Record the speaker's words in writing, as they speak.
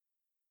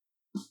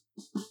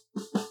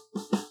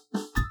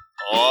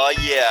Oh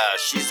yeah,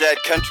 she's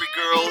that country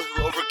girl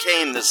who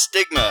overcame the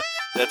stigma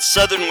that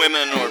Southern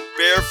women are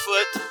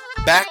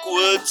barefoot,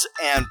 backwoods,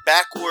 and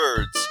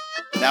backwards.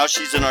 Now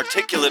she's an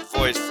articulate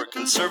voice for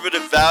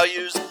conservative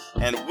values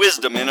and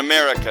wisdom in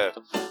America.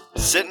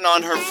 Sitting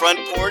on her front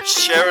porch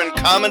sharing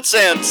common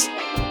sense,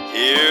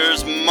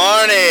 here's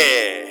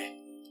Marnie.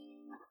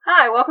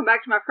 Hi, welcome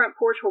back to my front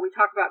porch where we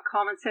talk about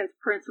common sense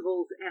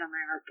principles in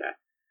America.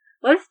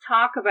 Let's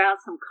talk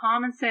about some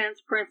common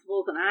sense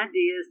principles and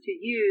ideas to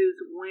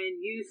use when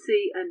you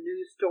see a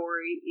news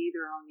story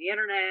either on the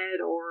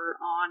internet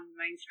or on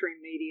mainstream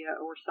media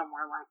or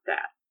somewhere like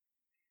that.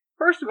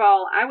 First of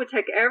all, I would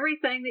take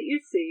everything that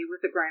you see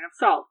with a grain of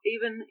salt,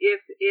 even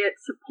if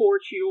it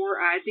supports your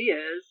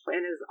ideas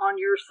and is on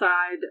your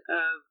side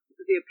of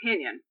the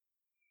opinion.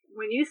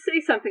 When you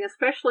see something,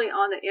 especially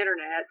on the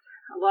internet,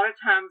 a lot of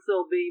times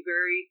there'll be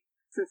very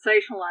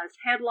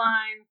sensationalized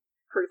headline.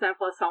 For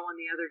example, I saw one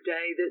the other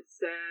day that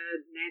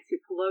said Nancy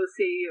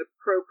Pelosi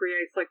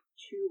appropriates like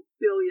 $2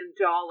 billion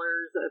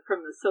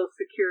from the Social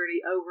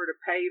Security over to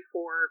pay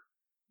for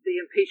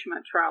the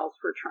impeachment trials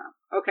for Trump.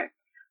 Okay,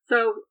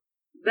 so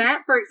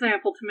that, for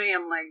example, to me,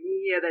 I'm like,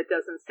 yeah, that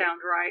doesn't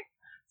sound right.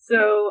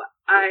 So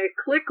I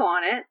click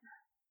on it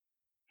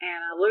and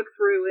I look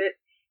through it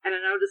and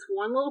I notice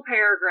one little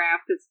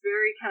paragraph that's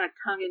very kind of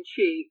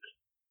tongue-in-cheek,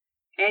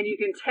 and you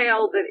can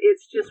tell that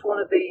it's just one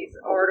of these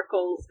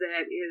articles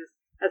that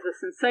has a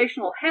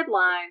sensational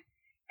headline,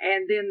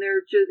 and then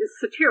it's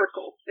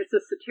satirical. It's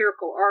a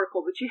satirical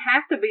article, but you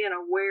have to be an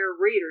aware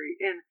reader.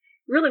 And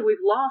really,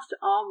 we've lost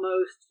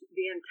almost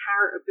the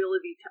entire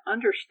ability to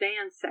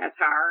understand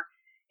satire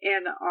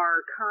in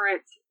our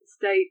current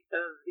state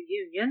of the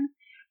union.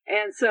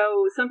 And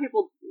so some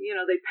people,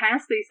 they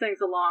pass these things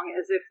along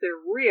as if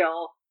they're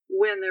real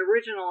when the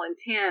original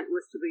intent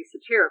was to be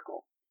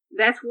satirical.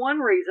 That's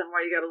one reason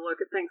why you got to look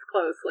at things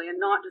closely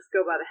and not just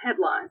go by the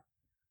headline.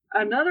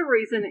 Another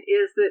reason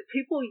is that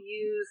people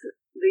use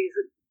these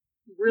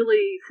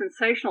really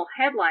sensational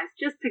headlines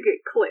just to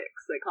get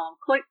clicks. They call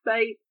them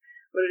clickbait.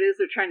 What it is,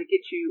 they're trying to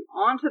get you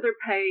onto their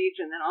page,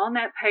 and then on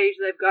that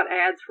page they've got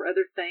ads for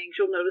other things.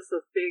 You'll notice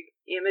those big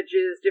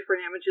images,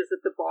 different images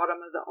at the bottom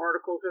of the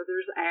articles, or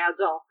there's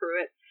ads all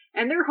through it.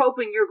 And they're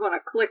hoping you're going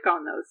to click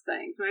on those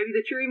things. Maybe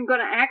that you're even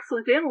going to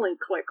accidentally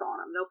click on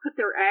them. They'll put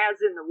their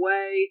ads in the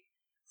way,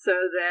 so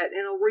that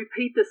it'll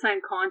repeat the same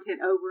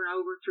content over and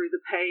over through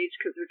the page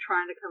because they're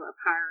trying to come up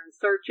higher in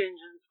search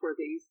engines for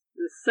this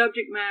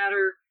subject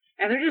matter.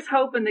 And they're just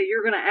hoping that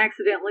you're going to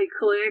accidentally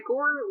click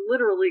or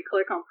literally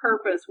click on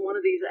purpose one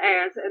of these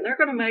ads, and they're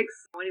going to make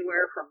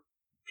anywhere from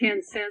 10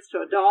 cents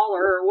to $1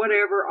 or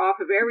whatever off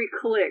of every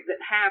click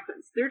that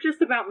happens. They're just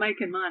about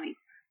making money.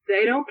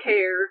 They don't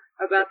care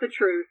about the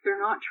truth.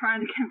 They're not trying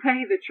to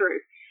convey the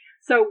truth.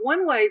 So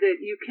one way that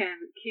you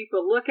can keep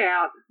a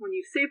lookout when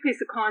you see a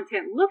piece of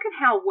content, look at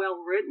how well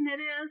written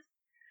it is.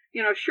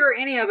 Sure,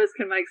 any of us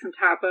can make some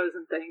typos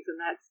and things, and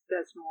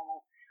that's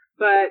normal.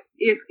 But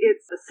if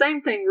it's the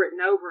same thing written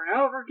over and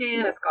over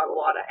again, it's got a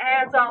lot of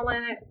ads all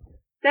in it,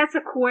 that's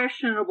a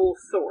questionable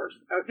source,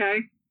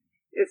 okay?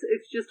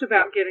 It's just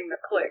about getting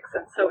the clicks.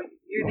 And so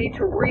you need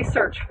to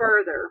research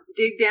further,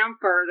 dig down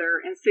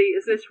further, and see,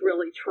 is this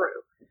really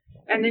true?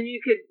 And then you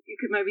could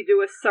maybe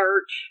do a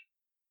search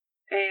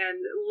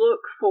and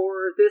look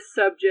for this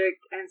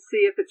subject and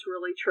see if it's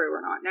really true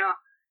or not.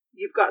 Now,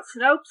 you've got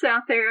Snopes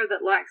out there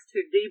that likes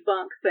to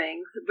debunk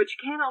things, but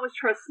you can't always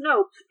trust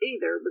Snopes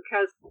either,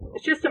 because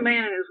it's just a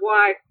man and his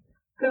wife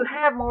who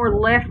have more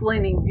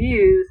left-leaning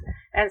views,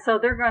 and so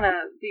they're going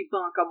to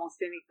debunk almost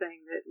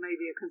anything that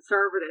maybe a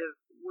conservative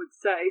would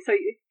say. So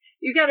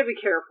you got to be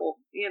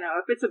careful.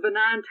 If it's a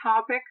benign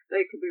topic,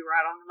 they could be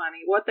right on the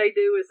money. What they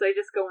do is they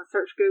just go and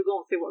search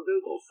Google and see what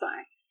Google's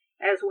saying.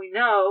 As we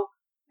know,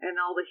 and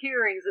all the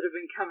hearings that have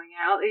been coming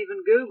out,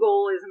 even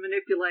Google is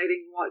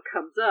manipulating what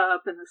comes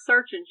up in the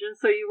search engine,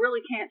 so you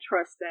really can't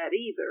trust that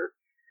either.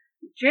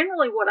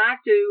 Generally, what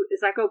I do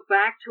is I go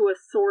back to a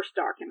source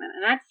document,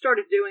 and I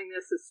started doing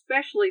this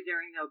especially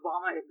during the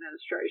Obama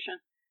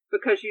administration,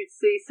 because you'd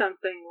see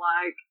something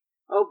like,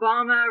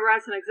 Obama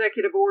writes an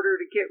executive order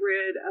to get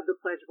rid of the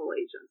Pledge of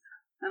Allegiance.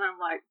 And I'm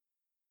like,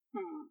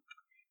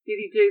 did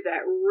he do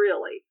that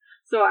really?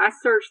 So I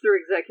searched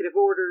through executive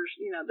orders.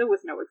 There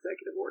was no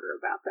executive order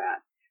about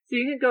that. So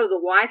you can go to the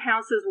White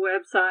House's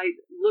website,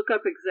 look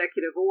up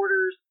executive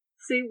orders,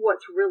 see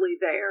what's really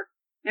there.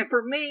 And for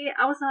me,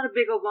 I was not a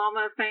big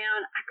Obama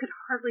fan. I could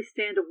hardly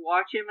stand to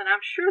watch him, and I'm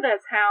sure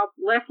that's how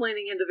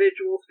left-leaning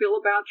individuals feel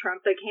about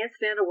Trump. They can't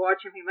stand to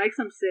watch him. He makes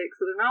them sick,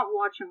 so they're not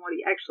watching what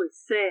he actually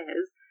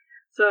says.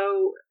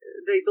 So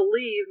they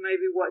believe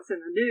maybe what's in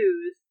the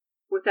news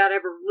without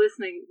ever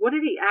listening. What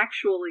did he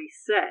actually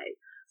say?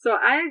 So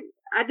I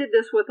did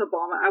this with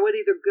Obama. I would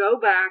either go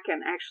back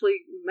and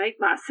actually make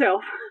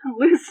myself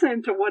listen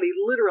to what he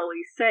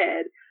literally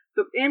said.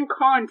 But in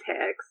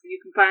context,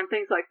 you can find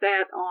things like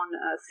that on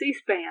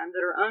C-SPAN that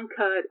are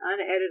uncut,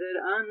 unedited,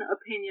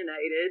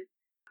 unopinionated.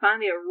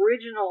 Find the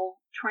original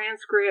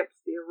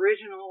transcripts, the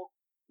original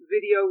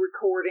video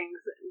recordings.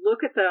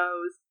 Look at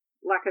those.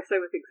 Like I say,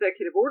 with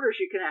executive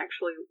orders, you can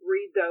actually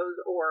read those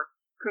or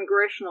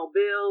congressional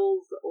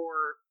bills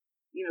or,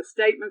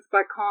 statements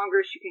by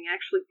Congress, you can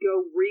actually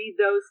go read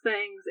those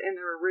things in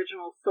their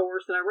original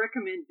source. And I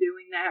recommend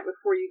doing that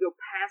before you go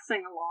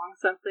passing along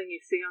something you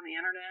see on the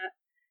internet.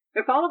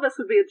 If all of us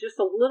would be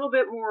just a little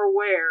bit more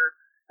aware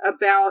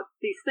about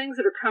these things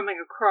that are coming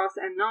across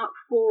and not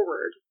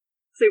forward.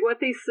 See,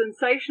 what these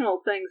sensational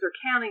things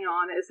are counting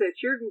on is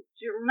that you're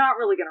not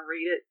really going to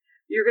read it.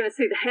 You're going to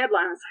see the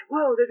headline and say,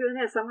 whoa, they're doing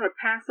this, I'm going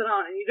to pass it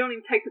on. And you don't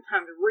even take the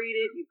time to read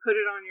it. You put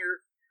it on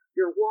your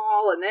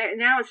wall, and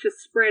now it's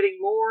just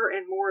spreading more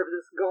and more of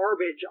this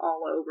garbage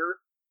all over,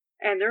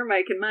 and they're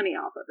making money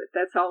off of it.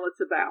 That's all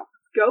it's about.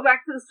 Go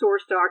back to the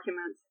source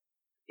documents.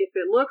 If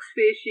it looks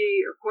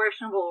fishy or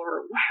questionable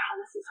or, wow,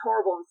 this is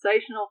horrible and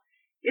sensational,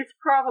 it's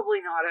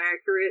probably not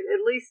accurate.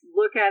 At least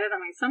look at it. I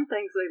mean, some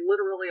things, they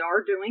literally are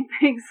doing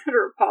things that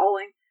are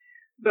appalling,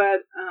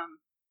 but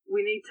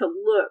we need to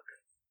look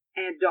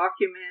and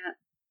document,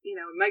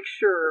 make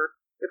sure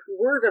if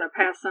we're going to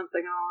pass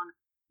something on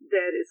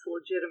that it's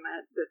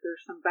legitimate, that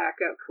there's some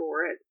backup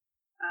for it.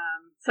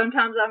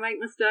 Sometimes I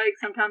make mistakes.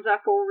 Sometimes I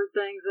forward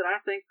things that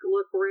I think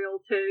look real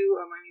too.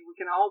 I mean, we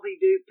can all be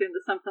duped into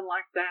something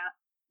like that.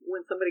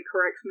 When somebody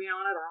corrects me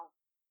on it, I'll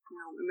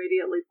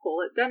immediately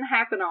pull it. Doesn't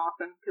happen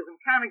often because I'm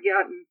kind of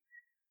gotten,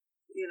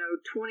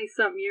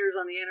 20-something years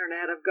on the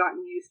internet. I've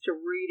gotten used to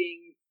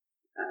reading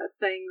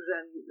things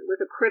and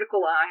with a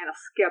critical eye and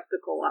a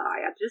skeptical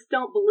eye. I just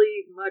don't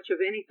believe much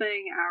of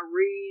anything I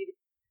read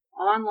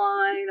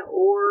online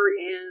or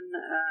in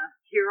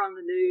here on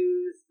the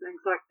news,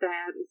 things like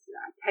that.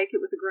 I take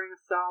it with a grain of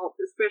salt,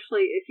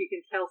 especially if you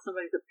can tell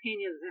somebody's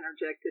opinion is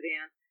interjected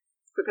in.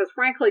 Because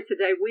frankly,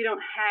 today we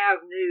don't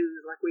have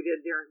news like we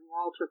did during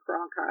Walter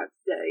Cronkite's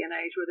day and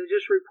age, where they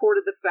just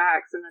reported the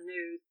facts in the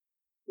news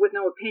with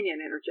no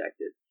opinion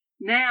interjected.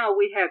 Now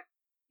we have,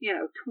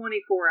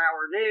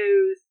 24-hour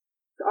news.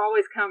 It's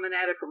always coming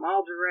at it from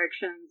all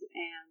directions,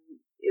 and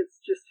it's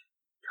just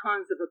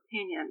tons of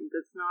opinion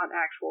that's not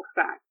actual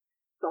fact.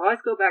 So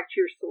always go back to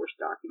your source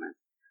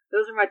documents.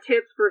 Those are my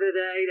tips for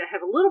today, to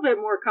have a little bit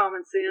more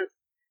common sense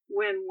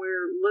when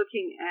we're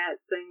looking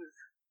at things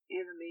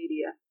in the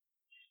media.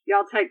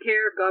 Y'all take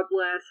care. God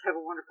bless. Have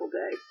a wonderful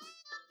day.